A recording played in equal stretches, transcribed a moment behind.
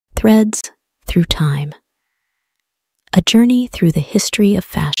Threads through Time. A journey through the history of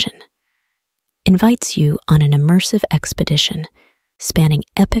fashion invites you on an immersive expedition spanning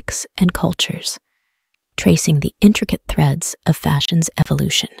epochs and cultures, tracing the intricate threads of fashion's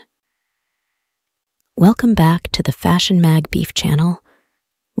evolution. Welcome back to the Fashion Mag Beef channel.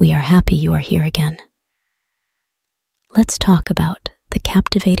 We are happy you are here again. Let's talk about the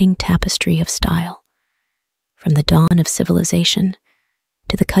captivating tapestry of style, from the dawn of civilization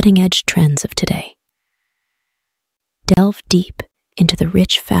to the cutting-edge trends of today. Delve deep into the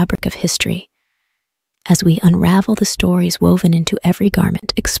rich fabric of history as we unravel the stories woven into every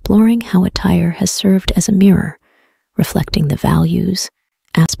garment, exploring how attire has served as a mirror, reflecting the values,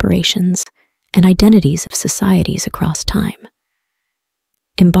 aspirations, and identities of societies across time.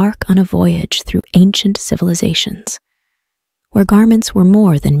 Embark on a voyage through ancient civilizations, where garments were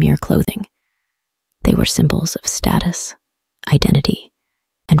more than mere clothing. They were symbols of status, identity,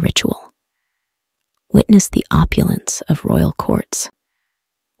 and ritual. Witness the opulence of royal courts,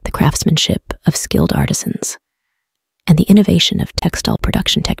 the craftsmanship of skilled artisans, and the innovation of textile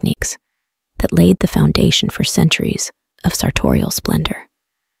production techniques that laid the foundation for centuries of sartorial splendor.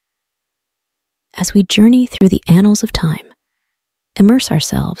 As we journey through the annals of time, immerse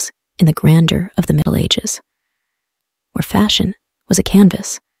ourselves in the grandeur of the Middle Ages, where fashion was a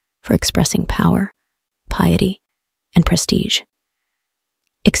canvas for expressing power, piety, and prestige.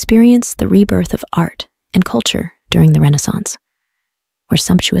 Experience the rebirth of art and culture during the Renaissance, where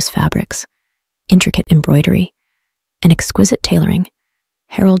sumptuous fabrics, intricate embroidery, and exquisite tailoring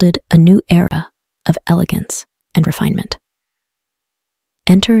heralded a new era of elegance and refinement.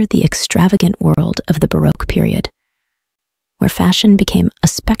 Enter the extravagant world of the Baroque period, where fashion became a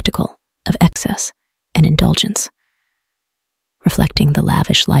spectacle of excess and indulgence, reflecting the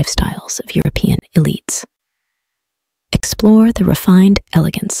lavish lifestyles of European elites. Explore the refined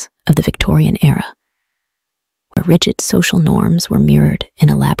elegance of the Victorian era, where rigid social norms were mirrored in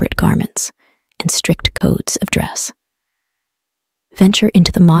elaborate garments and strict codes of dress. Venture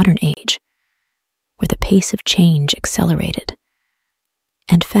into the modern age, where the pace of change accelerated,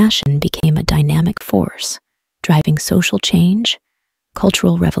 and fashion became a dynamic force, driving social change,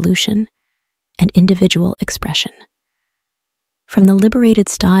 cultural revolution, and individual expression. From the liberated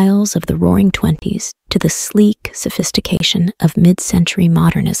styles of the Roaring Twenties to the sleek sophistication of mid-century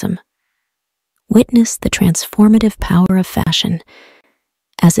modernism, witness the transformative power of fashion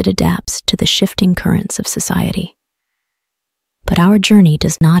as it adapts to the shifting currents of society. But our journey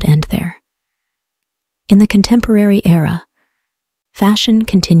does not end there. In the contemporary era, fashion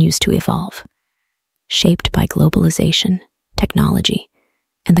continues to evolve, shaped by globalization, technology,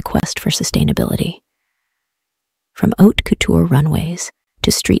 and the quest for sustainability. From haute couture runways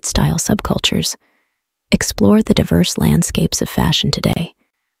to street-style subcultures, explore the diverse landscapes of fashion today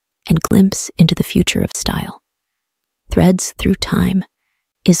and glimpse into the future of style. Threads Through Time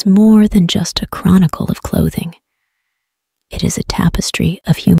is more than just a chronicle of clothing. It is a tapestry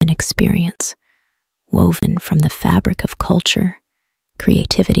of human experience, woven from the fabric of culture,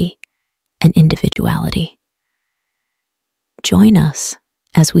 creativity, and individuality. Join us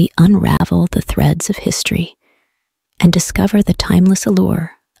as we unravel the threads of history and discover the timeless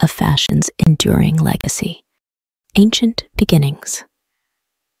allure of fashion's enduring legacy. Ancient beginnings.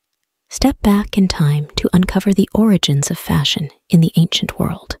 Step back in time to uncover the origins of fashion in the ancient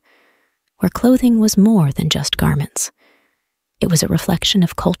world, where clothing was more than just garments. It was a reflection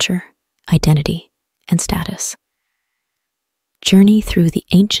of culture, identity, and status. Journey through the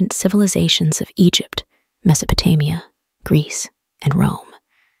ancient civilizations of Egypt, Mesopotamia, Greece, and Rome,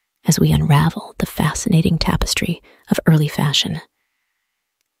 as we unravel the fascinating tapestry of early fashion.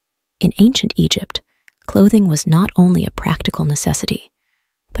 In ancient Egypt, clothing was not only a practical necessity,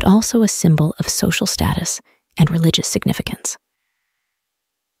 but also a symbol of social status and religious significance.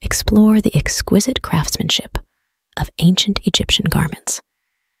 Explore the exquisite craftsmanship of ancient Egyptian garments,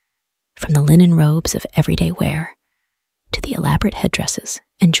 from the linen robes of everyday wear to the elaborate headdresses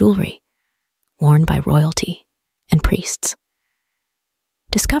and jewelry worn by royalty and priests.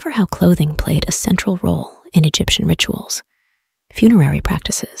 Discover how clothing played a central role in Egyptian rituals, funerary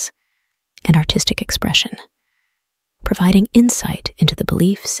practices, and artistic expression, providing insight into the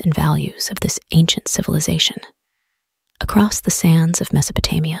beliefs and values of this ancient civilization. Across the sands of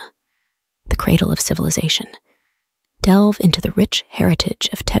Mesopotamia, the cradle of civilization, delve into the rich heritage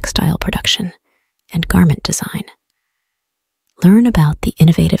of textile production and garment design. Learn about the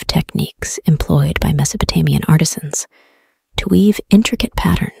innovative techniques employed by Mesopotamian artisans to weave intricate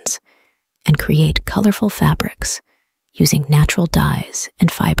patterns and create colorful fabrics using natural dyes and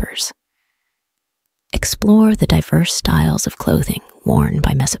fibers. Explore the diverse styles of clothing worn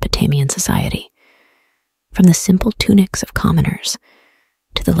by Mesopotamian society, from the simple tunics of commoners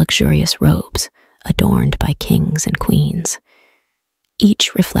to the luxurious robes adorned by kings and queens,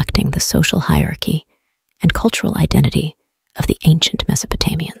 each reflecting the social hierarchy and cultural identity of the ancient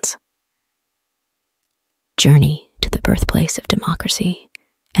Mesopotamians. Journey to the birthplace of democracy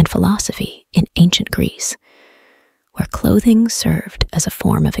and philosophy in ancient Greece, where clothing served as a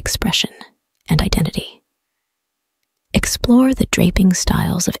form of expression and identity. Explore the draping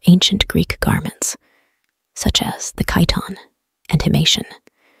styles of ancient Greek garments, such as the chiton and himation,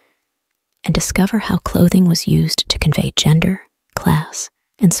 and discover how clothing was used to convey gender, class,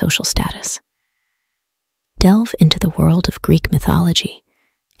 and social status. Delve into the world of Greek mythology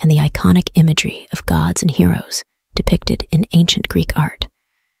and the iconic imagery of gods and heroes depicted in ancient Greek art,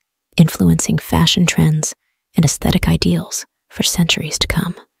 influencing fashion trends and aesthetic ideals for centuries to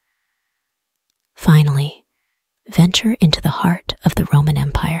come. Finally, venture into the heart of the Roman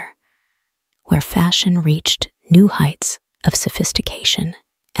Empire, where fashion reached new heights of sophistication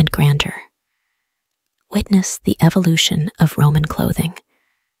and grandeur. Witness the evolution of Roman clothing,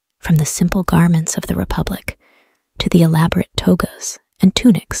 from the simple garments of the Republic to the elaborate togas and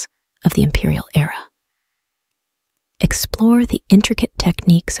tunics of the imperial era. Explore the intricate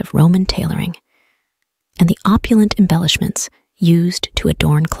techniques of Roman tailoring and the opulent embellishments used to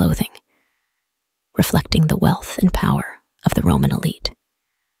adorn clothing, reflecting the wealth and power of the Roman elite.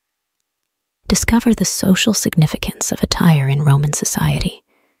 Discover the social significance of attire in Roman society,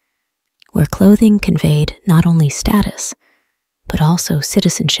 where clothing conveyed not only status, but also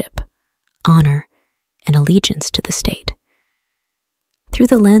citizenship, honor, and allegiance to the state. Through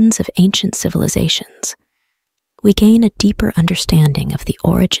the lens of ancient civilizations, we gain a deeper understanding of the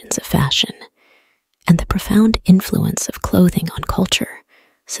origins of fashion and the profound influence of clothing on culture,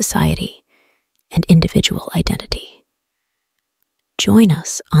 society, and individual identity. Join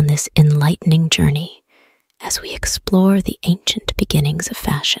us on this enlightening journey as we explore the ancient beginnings of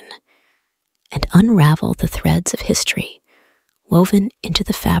fashion and unravel the threads of history woven into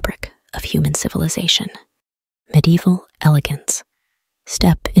the fabric of human civilization. Medieval elegance.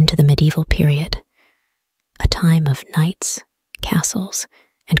 Step into the medieval period, a time of knights, castles,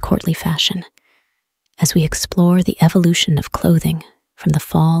 and courtly fashion, as we explore the evolution of clothing from the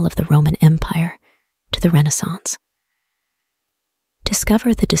fall of the Roman Empire to the Renaissance.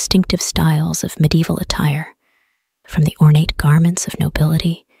 Discover the distinctive styles of medieval attire, from the ornate garments of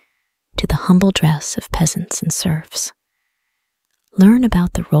nobility to the humble dress of peasants and serfs. Learn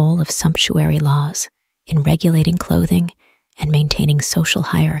about the role of sumptuary laws in regulating clothing and maintaining social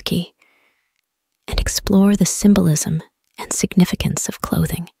hierarchy, and explore the symbolism and significance of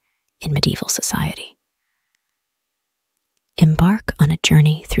clothing in medieval society. Embark on a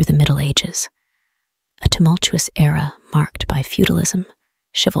journey through the Middle Ages, a tumultuous era marked by feudalism,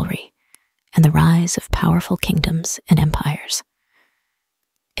 chivalry, and the rise of powerful kingdoms and empires.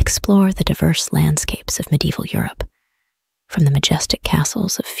 Explore the diverse landscapes of medieval Europe, from the majestic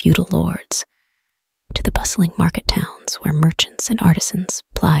castles of feudal lords to the bustling market towns where merchants and artisans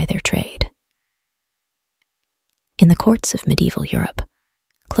ply their trade. In the courts of medieval Europe,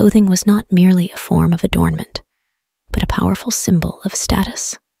 clothing was not merely a form of adornment, but a powerful symbol of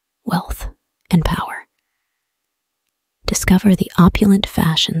status, wealth, and power. Discover the opulent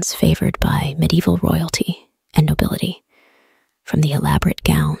fashions favored by medieval royalty and nobility, from the elaborate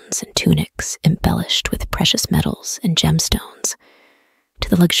gowns and tunics embellished with precious metals and gemstones, to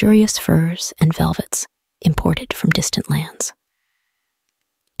the luxurious furs and velvets imported from distant lands.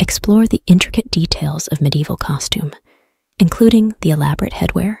 Explore the intricate details of medieval costume, including the elaborate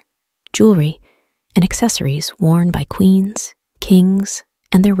headwear, jewelry, and accessories worn by queens, kings,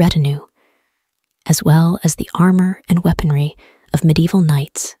 and their retinue, as well as the armor and weaponry of medieval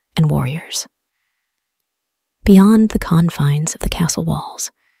knights and warriors. Beyond the confines of the castle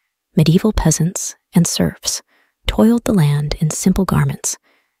walls, medieval peasants and serfs toiled the land in simple garments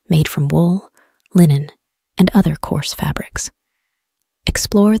made from wool, linen, and other coarse fabrics.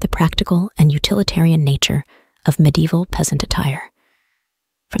 Explore the practical and utilitarian nature of medieval peasant attire,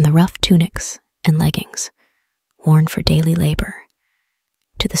 from the rough tunics and leggings worn for daily labor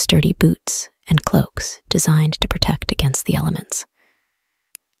to the sturdy boots and cloaks designed to protect against the elements.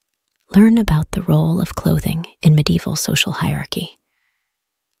 Learn about the role of clothing in medieval social hierarchy,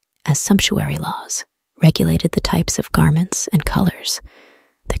 as sumptuary laws regulated the types of garments and colors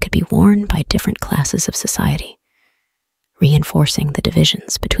that could be worn by different classes of society, reinforcing the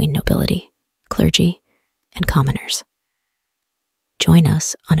divisions between nobility, clergy, and commoners. Join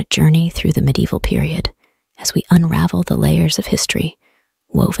us on a journey through the medieval period as we unravel the layers of history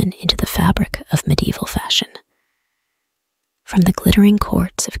woven into the fabric of medieval fashion. From the glittering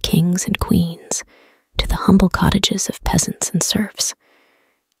courts of kings and queens to the humble cottages of peasants and serfs,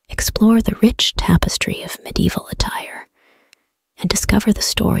 explore the rich tapestry of medieval attire and discover the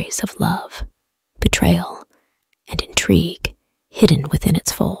stories of love, betrayal, and intrigue hidden within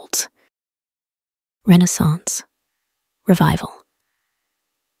its folds. Renaissance, revival.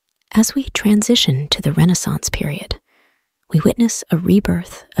 As we transition to the Renaissance period, we witness a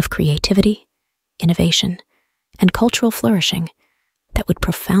rebirth of creativity, innovation, and cultural flourishing that would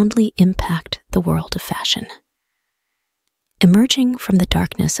profoundly impact the world of fashion. Emerging from the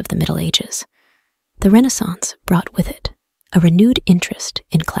darkness of the Middle Ages, the Renaissance brought with it a renewed interest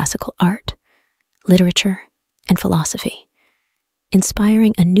in classical art, literature, and philosophy,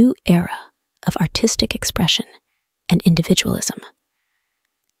 inspiring a new era of artistic expression and individualism.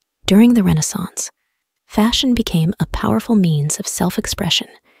 During the Renaissance, fashion became a powerful means of self-expression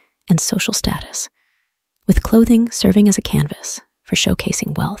and social status, with clothing serving as a canvas for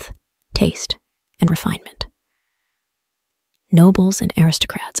showcasing wealth, taste, and refinement. Nobles and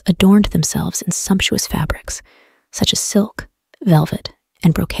aristocrats adorned themselves in sumptuous fabrics such as silk, velvet,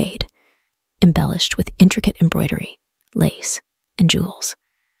 and brocade, embellished with intricate embroidery, lace, and jewels.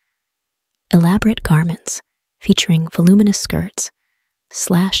 Elaborate garments featuring voluminous skirts,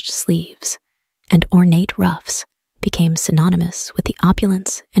 slashed sleeves, and ornate ruffs became synonymous with the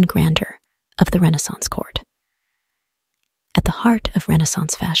opulence and grandeur of the Renaissance court. At the heart of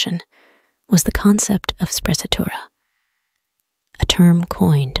Renaissance fashion was the concept of sprezzatura, a term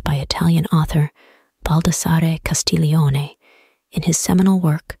coined by Italian author Baldassare Castiglione in his seminal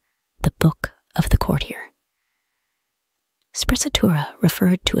work, The Book of the Courtier. Sprezzatura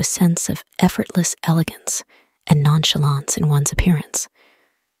referred to a sense of effortless elegance and nonchalance in one's appearance,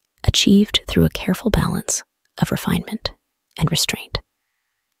 achieved through a careful balance of refinement and restraint.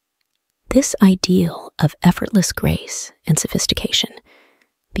 This ideal of effortless grace and sophistication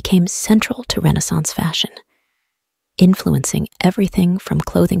became central to Renaissance fashion, influencing everything from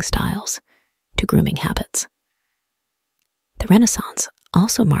clothing styles to grooming habits. The Renaissance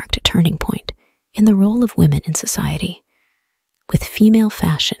also marked a turning point in the role of women in society, with female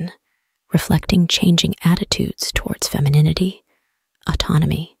fashion reflecting changing attitudes towards femininity,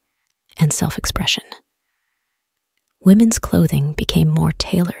 autonomy, and self-expression. Women's clothing became more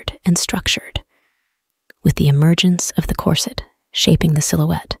tailored and structured, with the emergence of the corset shaping the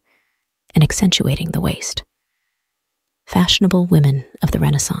silhouette and accentuating the waist. Fashionable women of the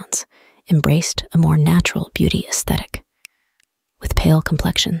Renaissance embraced a more natural beauty aesthetic, with pale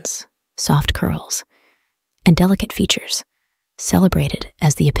complexions, soft curls, and delicate features celebrated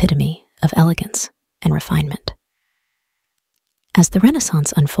as the epitome of elegance and refinement. As the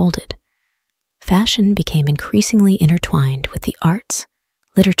Renaissance unfolded, fashion became increasingly intertwined with the arts,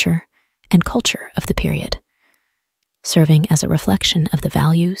 literature, and culture of the period, serving as a reflection of the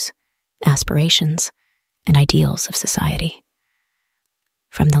values, aspirations, and ideals of society.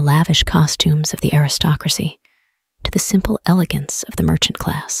 From the lavish costumes of the aristocracy to the simple elegance of the merchant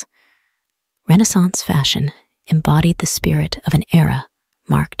class, Renaissance fashion embodied the spirit of an era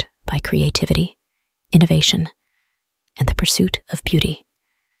marked by creativity, innovation, and the pursuit of beauty.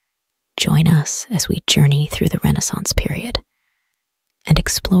 Join us as we journey through the Renaissance period and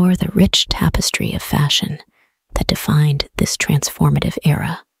explore the rich tapestry of fashion that defined this transformative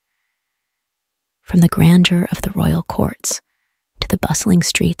era. From the grandeur of the royal courts to the bustling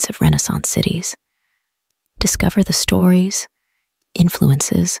streets of Renaissance cities, discover the stories,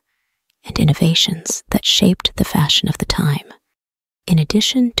 influences, and innovations that shaped the fashion of the time. In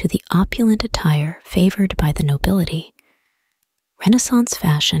addition to the opulent attire favored by the nobility, Renaissance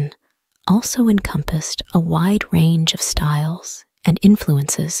fashion also encompassed a wide range of styles and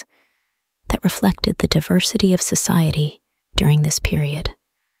influences that reflected the diversity of society during this period.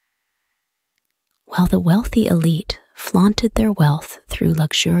 While the wealthy elite flaunted their wealth through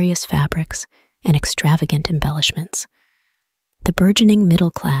luxurious fabrics and extravagant embellishments, the burgeoning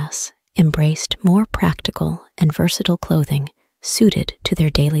middle class embraced more practical and versatile clothing suited to their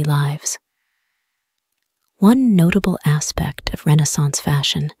daily lives. One notable aspect of Renaissance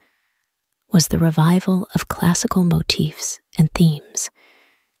fashion was the revival of classical motifs and themes,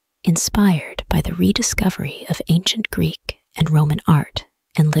 inspired by the rediscovery of ancient Greek and Roman art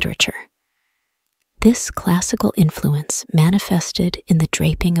and literature. This classical influence manifested in the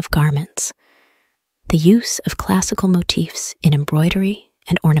draping of garments, the use of classical motifs in embroidery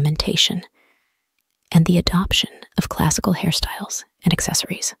and ornamentation, and the adoption of classical hairstyles and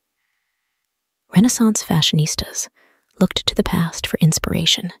accessories. Renaissance fashionistas looked to the past for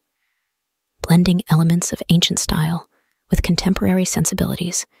inspiration, blending elements of ancient style with contemporary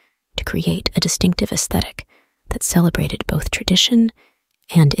sensibilities to create a distinctive aesthetic that celebrated both tradition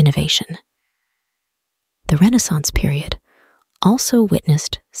and innovation. The Renaissance period also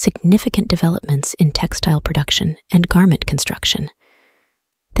witnessed significant developments in textile production and garment construction,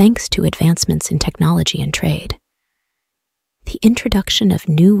 thanks to advancements in technology and trade. The introduction of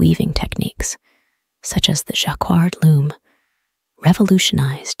new weaving techniques, such as the jacquard loom,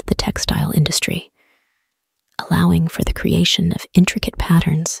 revolutionized the textile industry, allowing for the creation of intricate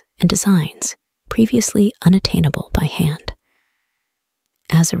patterns and designs previously unattainable by hand.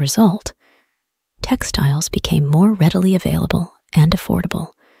 As a result, textiles became more readily available and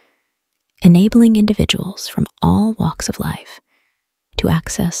affordable, enabling individuals from all walks of life to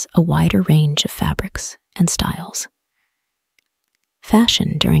access a wider range of fabrics and styles.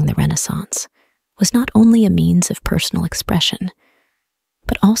 Fashion during the Renaissance was not only a means of personal expression,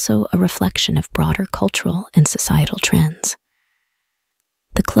 but also a reflection of broader cultural and societal trends.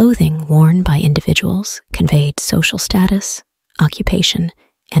 The clothing worn by individuals conveyed social status, occupation,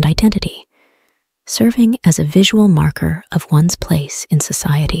 and identity, serving as a visual marker of one's place in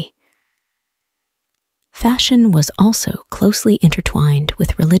society. Fashion was also closely intertwined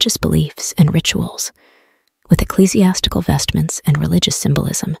with religious beliefs and rituals, with ecclesiastical vestments and religious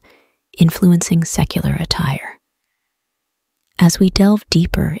symbolism influencing secular attire. As we delve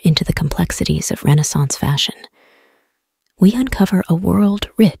deeper into the complexities of Renaissance fashion, we uncover a world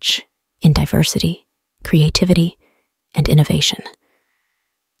rich in diversity, creativity, and innovation.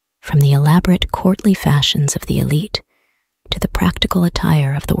 From the elaborate courtly fashions of the elite to the practical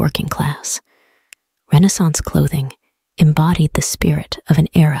attire of the working class, Renaissance clothing embodied the spirit of an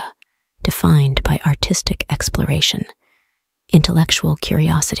era defined by artistic exploration, intellectual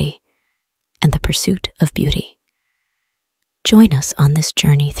curiosity, and the pursuit of beauty. Join us on this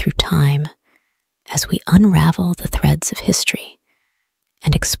journey through time as we unravel the threads of history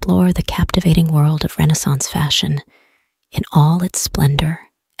and explore the captivating world of Renaissance fashion in all its splendor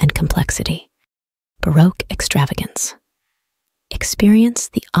and complexity. Baroque extravagance. Experience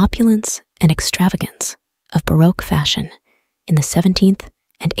the opulence and extravagance of Baroque fashion in the 17th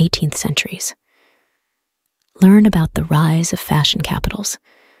and 18th centuries. Learn about the rise of fashion capitals,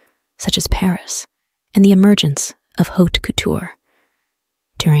 such as Paris, and the emergence of haute couture.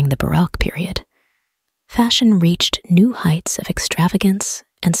 During the Baroque period, fashion reached new heights of extravagance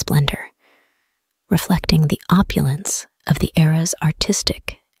and splendor, reflecting the opulence of the era's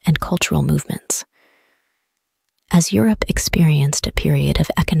artistic and cultural movements. As Europe experienced a period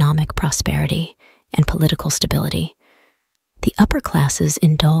of economic prosperity and political stability, the upper classes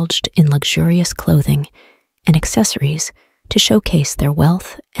indulged in luxurious clothing and accessories to showcase their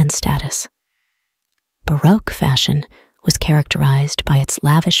wealth and status. Baroque fashion was characterized by its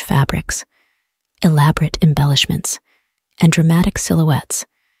lavish fabrics, elaborate embellishments, and dramatic silhouettes,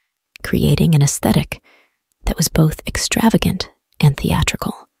 creating an aesthetic that was both extravagant and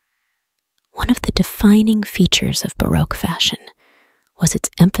theatrical. One of the defining features of Baroque fashion was its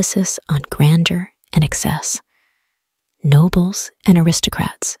emphasis on grandeur and excess. Nobles and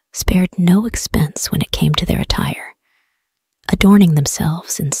aristocrats spared no expense when it came to their attire, adorning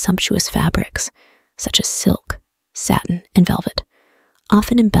themselves in sumptuous fabrics such as silk, satin, and velvet,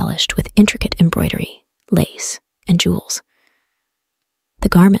 often embellished with intricate embroidery, lace, and jewels. The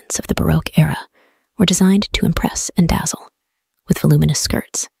garments of the Baroque era were designed to impress and dazzle, with voluminous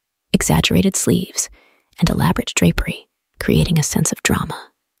skirts, exaggerated sleeves, and elaborate drapery, creating a sense of drama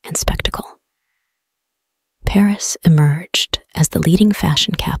and spectacle. Paris emerged as the leading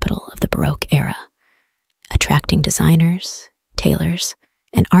fashion capital of the Baroque era, attracting designers, tailors,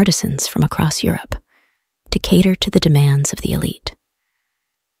 and artisans from across Europe to cater to the demands of the elite.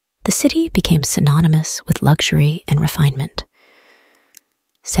 The city became synonymous with luxury and refinement,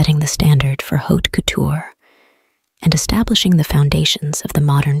 setting the standard for haute couture and establishing the foundations of the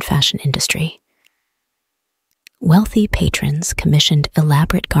modern fashion industry. Wealthy patrons commissioned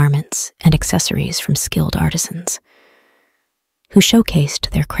elaborate garments and accessories from skilled artisans, who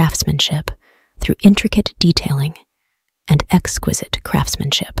showcased their craftsmanship through intricate detailing and exquisite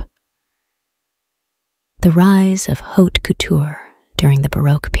craftsmanship. The rise of haute couture during the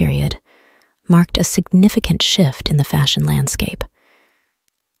Baroque period marked a significant shift in the fashion landscape,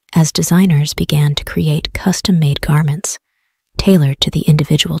 as designers began to create custom-made garments tailored to the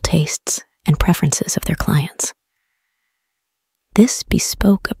individual tastes and preferences of their clients. This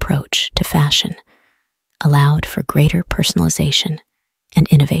bespoke approach to fashion allowed for greater personalization and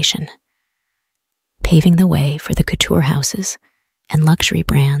innovation, paving the way for the couture houses and luxury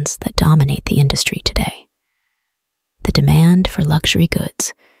brands that dominate the industry today. The demand for luxury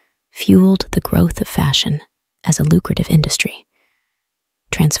goods fueled the growth of fashion as a lucrative industry,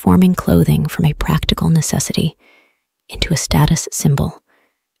 transforming clothing from a practical necessity into a status symbol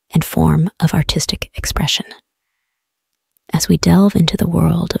and form of artistic expression. As we delve into the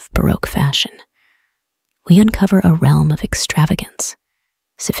world of Baroque fashion, we uncover a realm of extravagance,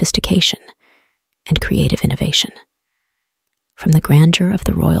 sophistication, and creative innovation. From the grandeur of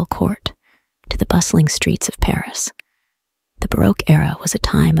the royal court to the bustling streets of Paris, the Baroque era was a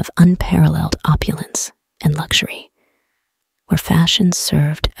time of unparalleled opulence and luxury, where fashion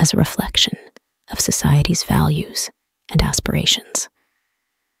served as a reflection of society's values and aspirations.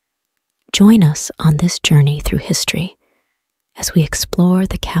 Join us on this journey through history as we explore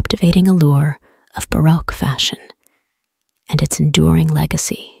the captivating allure of Baroque fashion and its enduring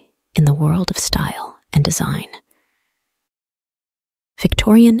legacy in the world of style and design.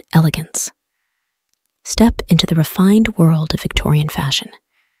 Victorian elegance. Step into the refined world of Victorian fashion,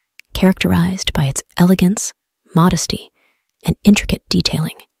 characterized by its elegance, modesty, and intricate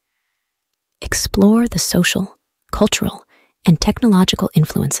detailing. Explore the social, cultural, and technological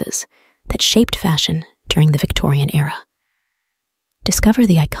influences that shaped fashion during the Victorian era. Discover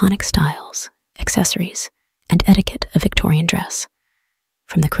the iconic styles, accessories, and etiquette of Victorian dress,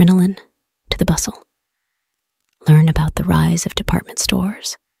 from the crinoline to the bustle. Learn about the rise of department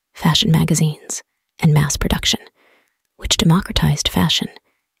stores, fashion magazines, and mass production, which democratized fashion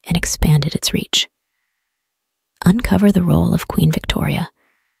and expanded its reach. Uncover the role of Queen Victoria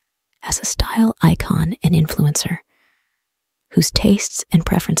as a style icon and influencer, whose tastes and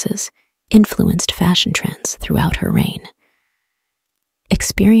preferences influenced fashion trends throughout her reign.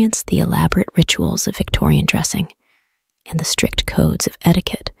 Experience the elaborate rituals of Victorian dressing and the strict codes of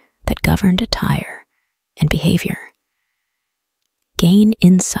etiquette that governed attire and behavior. Gain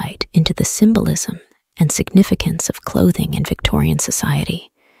insight into the symbolism and significance of clothing in Victorian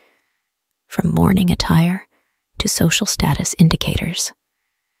society, from mourning attire to social status indicators.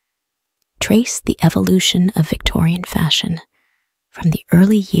 Trace the evolution of Victorian fashion from the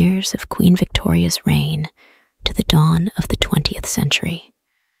early years of Queen Victoria's reign to the dawn of the 20th century,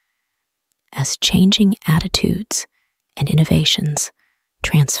 as changing attitudes and innovations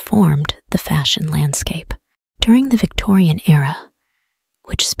transformed the fashion landscape. During the Victorian era,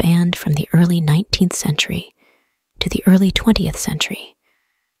 which spanned from the early 19th century to the early 20th century,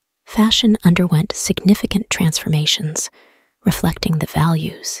 fashion underwent significant transformations reflecting the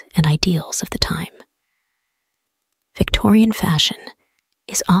values and ideals of the time. Victorian fashion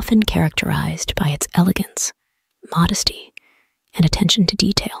is often characterized by its elegance, modesty, and attention to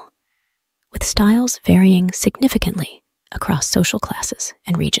detail, with styles varying significantly across social classes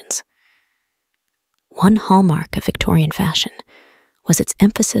and regions. One hallmark of Victorian fashion was its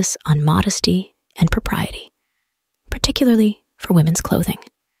emphasis on modesty and propriety, particularly for women's clothing.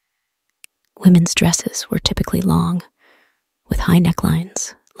 Women's dresses were typically long, with high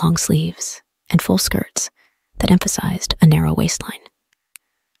necklines, long sleeves, and full skirts that emphasized a narrow waistline.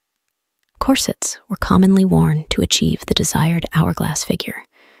 Corsets were commonly worn to achieve the desired hourglass figure,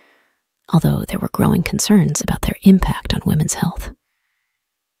 although there were growing concerns about their impact on women's health.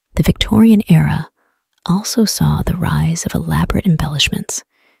 The Victorian era also saw the rise of elaborate embellishments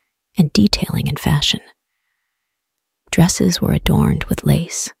and detailing in fashion. Dresses were adorned with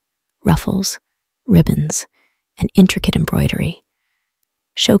lace, ruffles, ribbons, and intricate embroidery,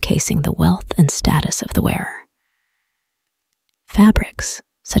 showcasing the wealth and status of the wearer. Fabrics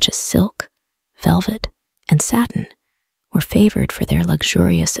such as silk, velvet, and satin were favored for their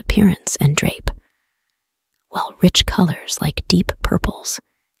luxurious appearance and drape, while rich colors like deep purples,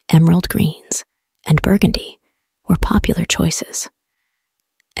 emerald greens, and burgundy were popular choices.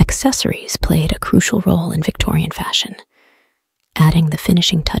 Accessories played a crucial role in Victorian fashion, adding the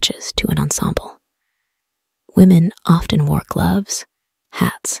finishing touches to an ensemble. Women often wore gloves,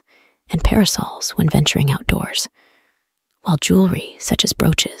 hats, and parasols when venturing outdoors, while jewelry such as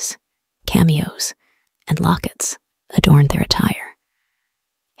brooches, cameos, and lockets adorned their attire.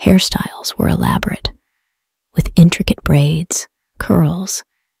 Hairstyles were elaborate, with intricate braids, curls,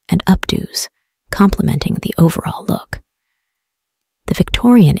 and updos complementing the overall look. The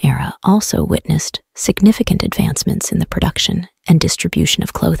Victorian era also witnessed significant advancements in the production and distribution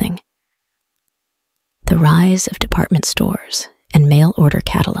of clothing. The rise of department stores and mail-order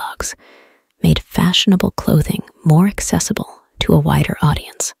catalogs made fashionable clothing more accessible to a wider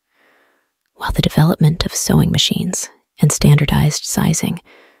audience, while the development of sewing machines and standardized sizing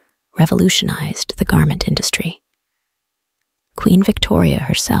revolutionized the garment industry. Queen Victoria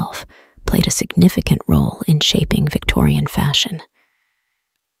herself played a significant role in shaping Victorian fashion.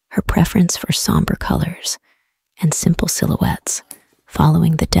 Her preference for somber colors and simple silhouettes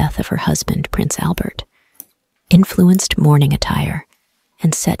following the death of her husband, Prince Albert, influenced mourning attire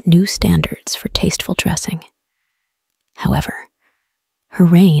and set new standards for tasteful dressing. However, her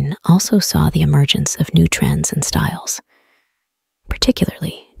reign also saw the emergence of new trends and styles,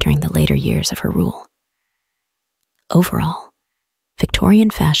 particularly during the later years of her rule. Overall, Victorian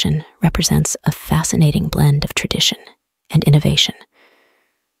fashion represents a fascinating blend of tradition and innovation,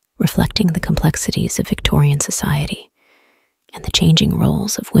 reflecting the complexities of Victorian society and the changing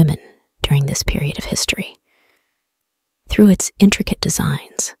roles of women during this period of history. Through its intricate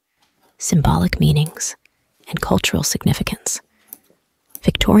designs, symbolic meanings, and cultural significance,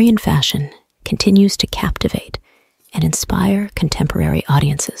 Victorian fashion continues to captivate and inspire contemporary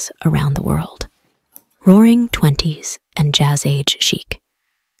audiences around the world. Roaring Twenties and Jazz Age chic.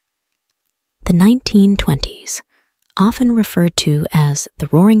 The 1920s, often referred to as the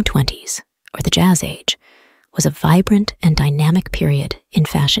Roaring Twenties or the Jazz Age, was a vibrant and dynamic period in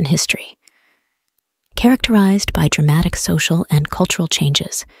fashion history. Characterized by dramatic social and cultural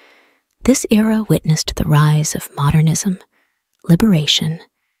changes, this era witnessed the rise of modernism, liberation,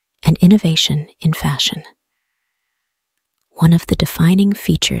 and innovation in fashion. One of the defining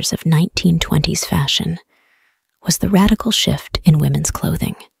features of 1920s fashion was the radical shift in women's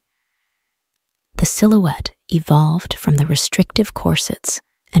clothing. The silhouette evolved from the restrictive corsets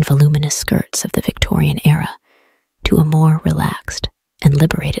and voluminous skirts of the Victorian era to a more relaxed and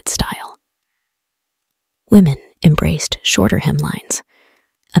liberated style. Women embraced shorter hemlines,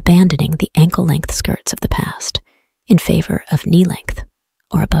 abandoning the ankle-length skirts of the past in favor of knee-length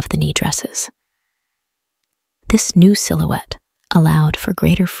or above-the-knee dresses. This new silhouette allowed for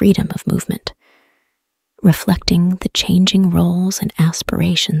greater freedom of movement, reflecting the changing roles and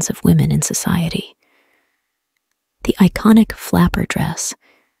aspirations of women in society. The iconic flapper dress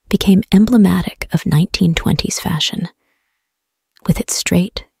became emblematic of 1920s fashion, with its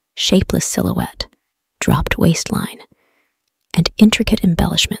straight, shapeless silhouette, dropped waistline, and intricate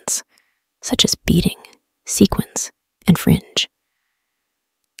embellishments such as beading, sequins, and fringe.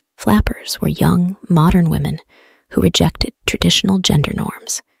 Flappers were young, modern women who rejected traditional gender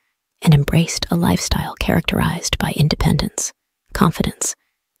norms and embraced a lifestyle characterized by independence, confidence,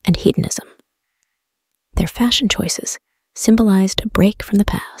 and hedonism. Their fashion choices symbolized a break from the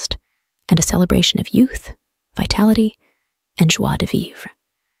past and a celebration of youth, vitality, and joie de vivre.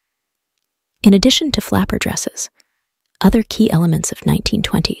 In addition to flapper dresses, other key elements of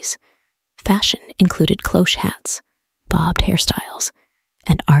 1920s fashion included cloche hats, bobbed hairstyles,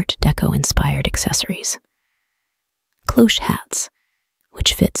 and Art Deco-inspired accessories. Cloche hats,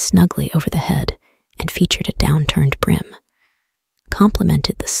 which fit snugly over the head and featured a downturned brim,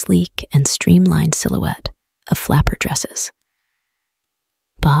 complemented the sleek and streamlined silhouette of flapper dresses.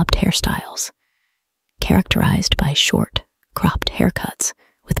 Bobbed hairstyles, characterized by short, cropped haircuts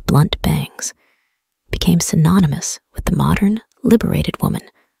with blunt bangs, became synonymous with the modern, liberated woman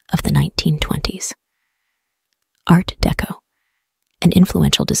of the 1920s. Art Deco, an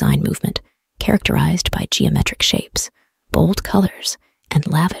influential design movement characterized by geometric shapes, bold colors, and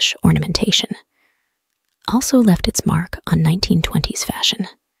lavish ornamentation, also left its mark on 1920s fashion.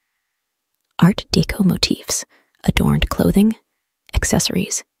 Art Deco motifs adorned clothing,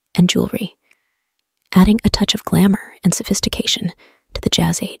 accessories, and jewelry, adding a touch of glamour and sophistication to the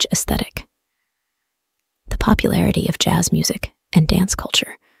Jazz Age aesthetic. The popularity of jazz music and dance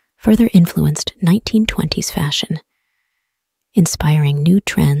culture further influenced 1920s fashion, inspiring new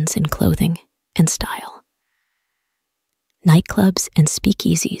trends in clothing and style. Nightclubs and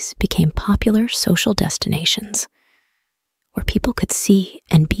speakeasies became popular social destinations where people could see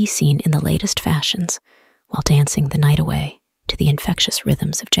and be seen in the latest fashions while dancing the night away to the infectious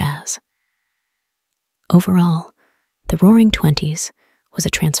rhythms of jazz. Overall, the Roaring Twenties was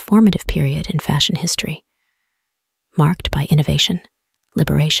a transformative period in fashion history, marked by innovation,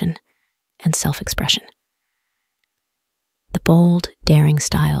 liberation, and self-expression. The bold, daring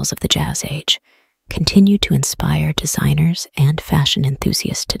styles of the Jazz Age continue to inspire designers and fashion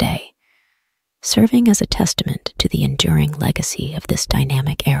enthusiasts today, serving as a testament to the enduring legacy of this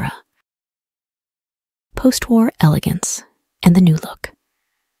dynamic era. Post-war elegance and the new look.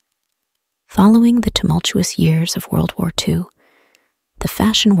 Following the tumultuous years of World War II, the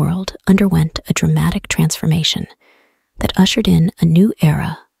fashion world underwent a dramatic transformation that ushered in a new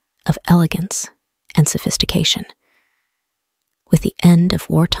era of elegance and sophistication. With the end of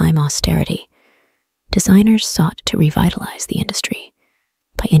wartime austerity, designers sought to revitalize the industry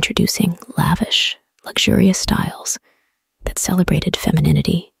by introducing lavish, luxurious styles that celebrated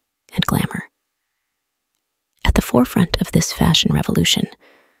femininity and glamour. At the forefront of this fashion revolution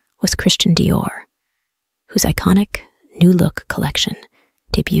was Christian Dior, whose iconic New Look collection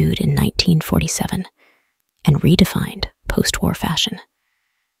debuted in 1947 and redefined post-war fashion.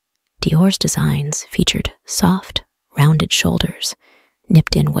 Dior's designs featured soft, rounded shoulders,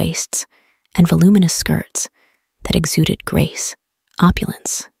 nipped-in waists, and voluminous skirts that exuded grace,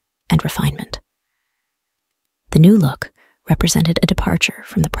 opulence, and refinement. The new look represented a departure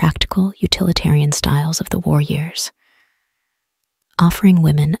from the practical, utilitarian styles of the war years, offering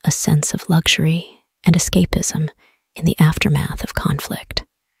women a sense of luxury and escapism in the aftermath of conflict.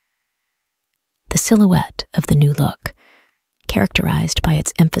 The silhouette of the new look, characterized by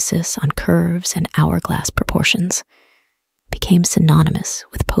its emphasis on curves and hourglass proportions, became synonymous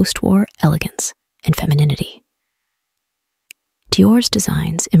with post-war elegance and femininity. Dior's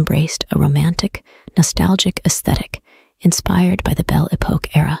designs embraced a romantic, nostalgic aesthetic inspired by the Belle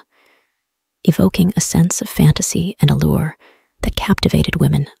Epoque era, evoking a sense of fantasy and allure that captivated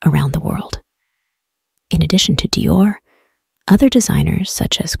women around the world. In addition to Dior, other designers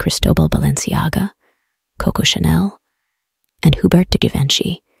such as Cristobal Balenciaga, Coco Chanel, and Hubert de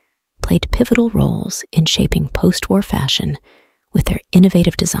Givenchy played pivotal roles in shaping post-war fashion with their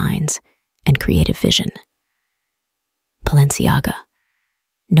innovative designs and creative vision. Balenciaga,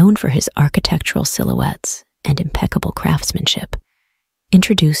 known for his architectural silhouettes and impeccable craftsmanship,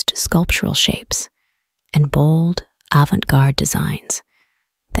 introduced sculptural shapes and bold, avant-garde designs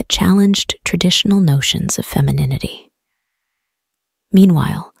that challenged traditional notions of femininity.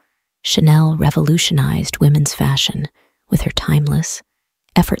 Meanwhile, Chanel revolutionized women's fashion with her timeless,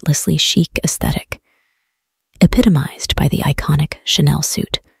 effortlessly chic aesthetic, epitomized by the iconic Chanel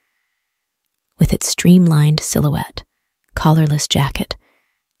suit. With its streamlined silhouette, collarless jacket,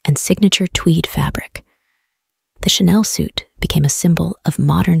 and signature tweed fabric, the Chanel suit became a symbol of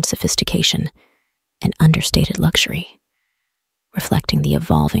modern sophistication and understated luxury, reflecting the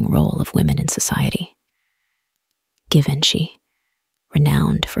evolving role of women in society. Givenchy,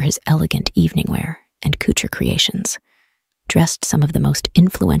 renowned for his elegant evening wear and couture creations, dressed some of the most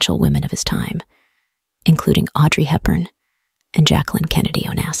influential women of his time, including Audrey Hepburn and Jacqueline Kennedy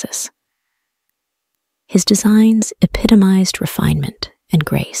Onassis. His designs epitomized refinement and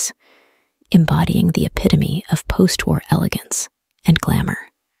grace, embodying the epitome of post-war elegance and glamour.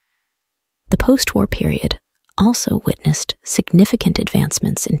 The post-war period also witnessed significant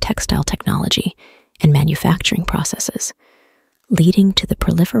advancements in textile technology and manufacturing processes, leading to the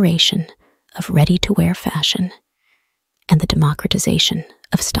proliferation of ready-to-wear fashion and the democratization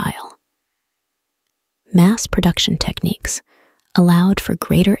of style. Mass production techniques allowed for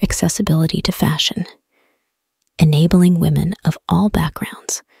greater accessibility to fashion, enabling women of all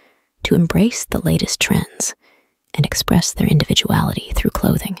backgrounds to embrace the latest trends and express their individuality through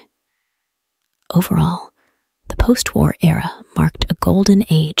clothing. Overall, the post-war era marked a golden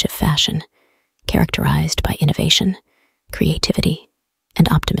age of fashion, characterized by innovation, creativity,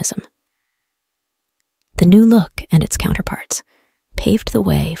 and optimism. The new look and its counterparts paved the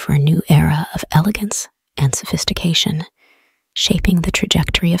way for a new era of elegance and sophistication, shaping the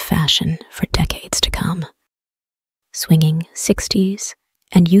trajectory of fashion for decades to come. Swinging 60s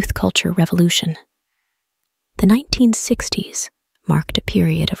and youth culture revolution. The 1960s marked a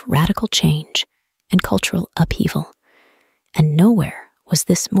period of radical change and cultural upheaval, and nowhere was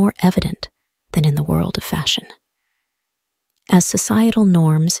this more evident than in the world of fashion. As societal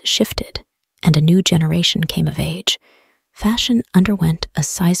norms shifted and a new generation came of age, fashion underwent a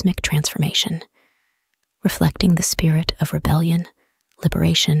seismic transformation, reflecting the spirit of rebellion,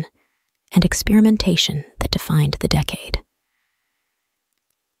 liberation, and experimentation that defined the decade.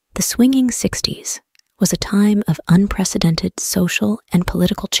 The swinging 60s was a time of unprecedented social and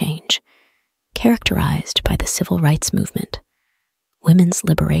political change, characterized by the civil rights movement, women's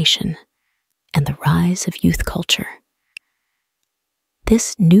liberation, and the rise of youth culture.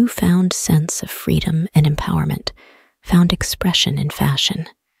 This newfound sense of freedom and empowerment found expression in fashion,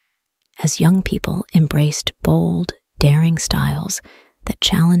 as young people embraced bold, daring styles that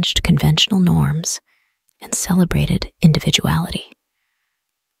challenged conventional norms and celebrated individuality.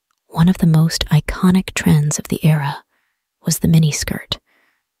 One of the most iconic trends of the era was the miniskirt,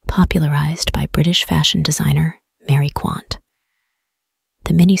 popularized by British fashion designer Mary Quant.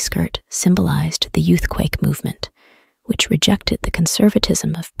 The miniskirt symbolized the youthquake movement, which rejected the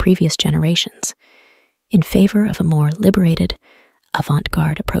conservatism of previous generations in favor of a more liberated,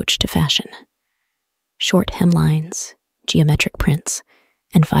 avant-garde approach to fashion. Short hemlines, geometric prints,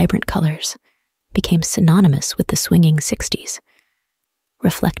 and vibrant colors became synonymous with the swinging 60s,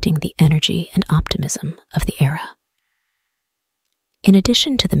 reflecting the energy and optimism of the era. In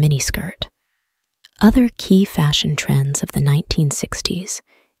addition to the miniskirt, other key fashion trends of the 1960s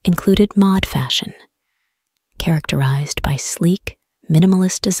included mod fashion, characterized by sleek,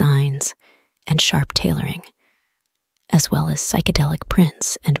 minimalist designs and sharp tailoring, as well as psychedelic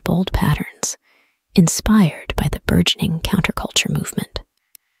prints and bold patterns, inspired by the burgeoning counterculture movement.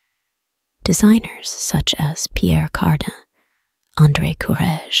 Designers such as Pierre Cardin, André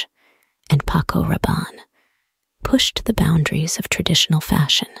Courrèges, and Paco Rabanne pushed the boundaries of traditional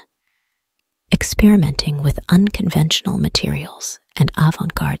fashion, experimenting with unconventional materials and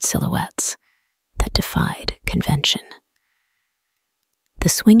avant-garde silhouettes that defied convention. The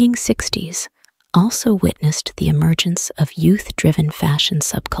swinging 60s also witnessed the emergence of youth-driven fashion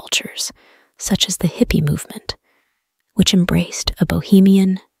subcultures, such as the hippie movement, which embraced a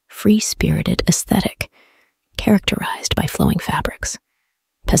bohemian, free-spirited aesthetic characterized by flowing fabrics,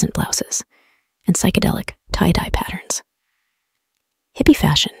 peasant blouses, and psychedelic tie-dye patterns. Hippie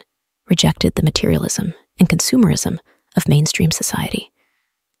fashion rejected the materialism and consumerism of mainstream society,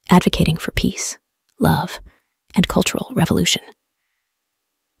 advocating for peace, love, and cultural revolution.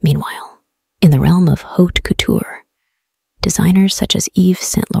 Meanwhile, in the realm of haute couture, designers such as Yves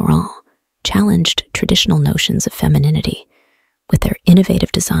Saint Laurent challenged traditional notions of femininity with their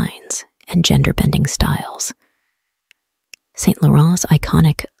innovative designs and gender-bending styles. Saint Laurent's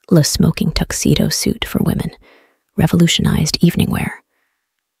iconic Le Smoking Tuxedo suit for women revolutionized evening wear,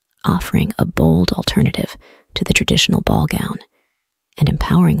 offering a bold alternative to the traditional ball gown and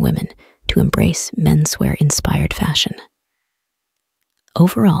empowering women to embrace menswear-inspired fashion.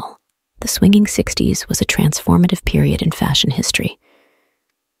 Overall, the swinging 60s was a transformative period in fashion history,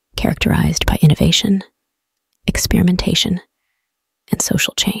 characterized by innovation, experimentation, and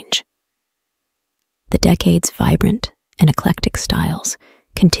social change. The decade's vibrant and eclectic styles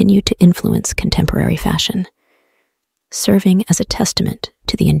continued to influence contemporary fashion, serving as a testament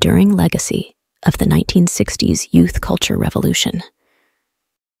to the enduring legacy of the 1960s youth culture revolution.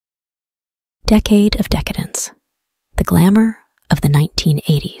 Decade of decadence, the glamour of the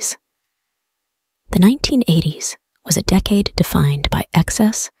 1980s. The 1980s was a decade defined by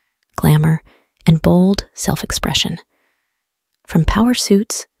excess, glamour, and bold self-expression. From power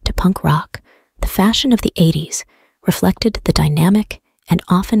suits to punk rock, the fashion of the 80s reflected the dynamic and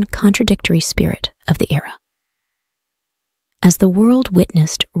often contradictory spirit of the era. As the world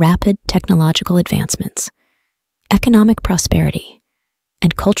witnessed rapid technological advancements, economic prosperity,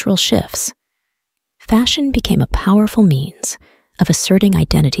 and cultural shifts, fashion became a powerful means of asserting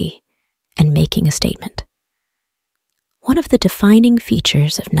identity and making a statement. One of the defining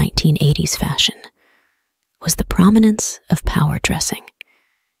features of 1980s fashion was the prominence of power dressing,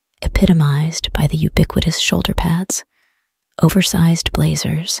 epitomized by the ubiquitous shoulder pads, oversized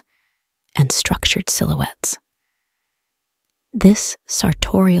blazers, and structured silhouettes. This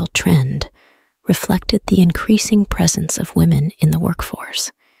sartorial trend reflected the increasing presence of women in the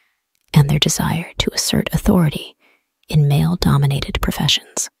workforce and their desire to assert authority in male-dominated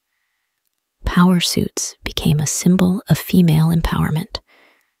professions. Power suits became a symbol of female empowerment,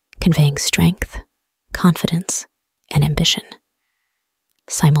 conveying strength, confidence, and ambition.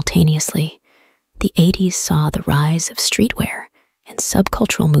 Simultaneously, the 80s saw the rise of streetwear and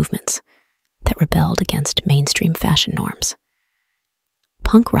subcultural movements that rebelled against mainstream fashion norms.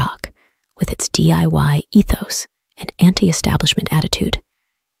 Punk rock, with its DIY ethos and anti-establishment attitude,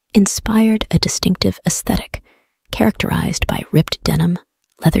 inspired a distinctive aesthetic characterized by ripped denim,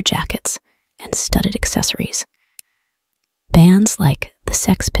 leather jackets, and studded accessories. Bands like the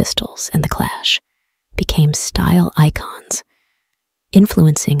Sex Pistols and the Clash became style icons,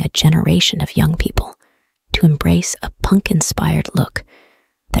 influencing a generation of young people to embrace a punk-inspired look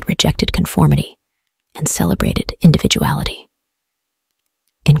that rejected conformity and celebrated individuality.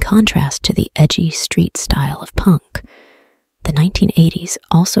 In contrast to the edgy street style of punk, the 1980s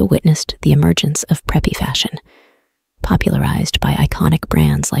also witnessed the emergence of preppy fashion, popularized by iconic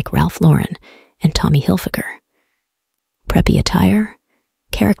brands like Ralph Lauren and Tommy Hilfiger. Preppy attire,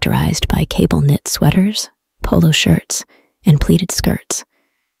 characterized by cable-knit sweaters, polo shirts, and pleated skirts,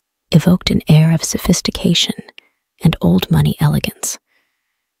 evoked an air of sophistication and old-money elegance,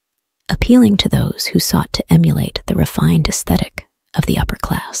 appealing to those who sought to emulate the refined aesthetic of the upper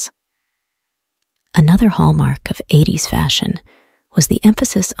class. Another hallmark of 80s fashion was the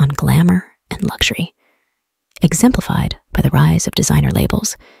emphasis on glamour and luxury, exemplified by the rise of designer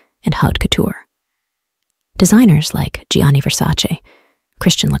labels and haute couture. Designers like Gianni Versace,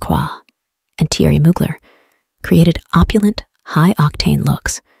 Christian Lacroix, and Thierry Mugler created opulent, high-octane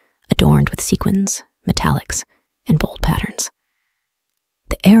looks adorned with sequins, metallics, and bold patterns.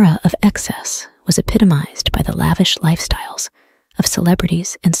 The era of excess was epitomized by the lavish lifestyles of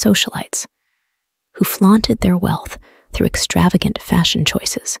celebrities and socialites who flaunted their wealth through extravagant fashion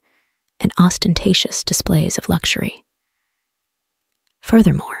choices and ostentatious displays of luxury.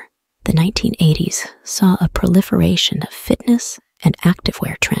 Furthermore, The 1980s saw a proliferation of fitness and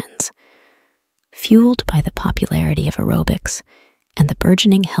activewear trends, fueled by the popularity of aerobics and the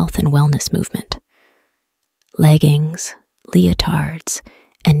burgeoning health and wellness movement. Leggings, leotards,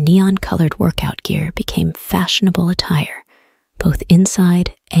 and neon-colored workout gear became fashionable attire, both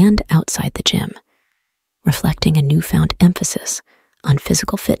inside and outside the gym, reflecting a newfound emphasis on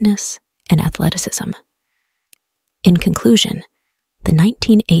physical fitness and athleticism. In conclusion, the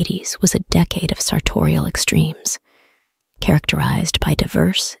 1980s was a decade of sartorial extremes, characterized by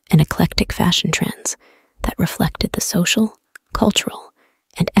diverse and eclectic fashion trends that reflected the social, cultural,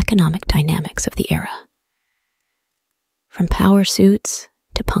 and economic dynamics of the era. From power suits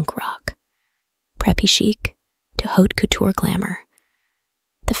to punk rock, preppy chic to haute couture glamour,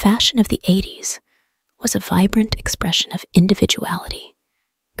 the fashion of the 80s was a vibrant expression of individuality,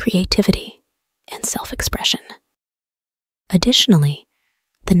 creativity, and self-expression. Additionally,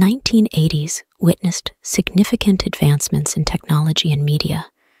 the 1980s witnessed significant advancements in technology and media,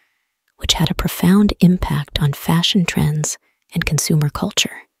 which had a profound impact on fashion trends and consumer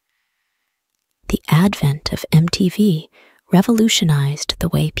culture. The advent of MTV revolutionized the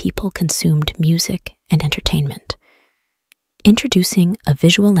way people consumed music and entertainment, introducing a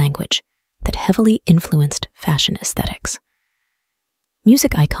visual language that heavily influenced fashion aesthetics.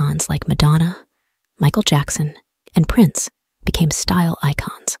 Music icons like Madonna, Michael Jackson, and Prince became style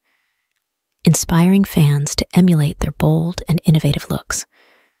icons, inspiring fans to emulate their bold and innovative looks.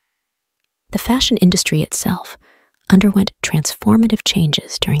 The fashion industry itself underwent transformative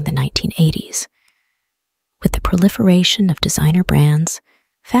changes during the 1980s, with the proliferation of designer brands,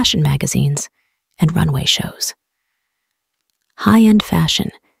 fashion magazines, and runway shows. High-end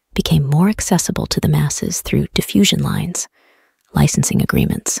fashion became more accessible to the masses through diffusion lines, licensing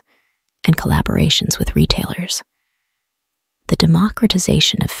agreements, and collaborations with retailers. The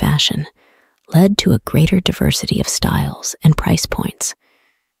democratization of fashion led to a greater diversity of styles and price points,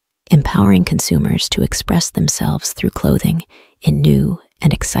 empowering consumers to express themselves through clothing in new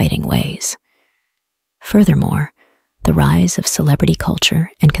and exciting ways. Furthermore, the rise of celebrity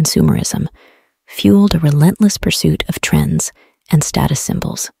culture and consumerism fueled a relentless pursuit of trends and status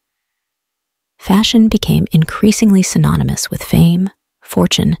symbols. Fashion became increasingly synonymous with fame,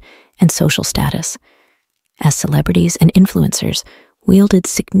 fortune, and social status, as celebrities and influencers wielded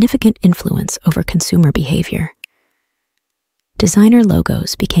significant influence over consumer behavior. Designer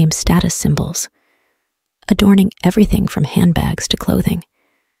logos became status symbols, adorning everything from handbags to clothing,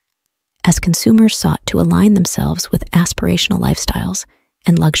 as consumers sought to align themselves with aspirational lifestyles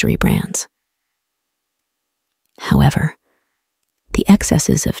and luxury brands. However, the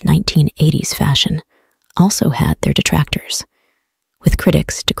excesses of 1980s fashion also had their detractors, with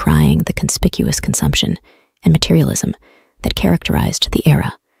critics decrying the conspicuous consumption and materialism that characterized the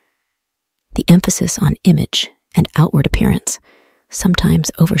era. The emphasis on image and outward appearance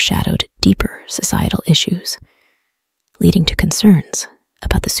sometimes overshadowed deeper societal issues, leading to concerns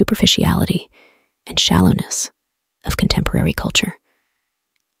about the superficiality and shallowness of contemporary culture.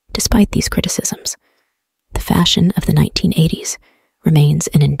 Despite these criticisms, the fashion of the 1980s remains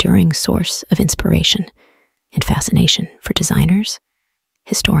an enduring source of inspiration and fascination for designers,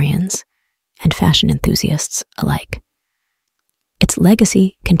 historians, and fashion enthusiasts alike. Its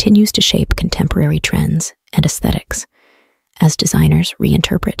legacy continues to shape contemporary trends and aesthetics as designers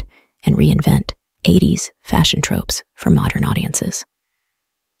reinterpret and reinvent 80s fashion tropes for modern audiences.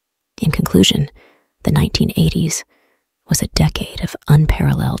 In conclusion, the 1980s was a decade of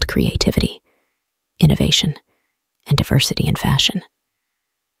unparalleled creativity, innovation, and diversity in fashion.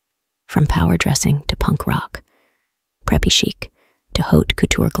 From power dressing to punk rock, preppy chic to haute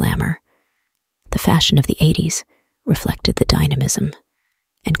couture glamour, the fashion of the 80s reflected the dynamism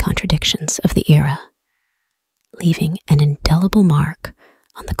and contradictions of the era, leaving an indelible mark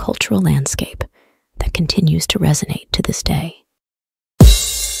on the cultural landscape that continues to resonate to this day.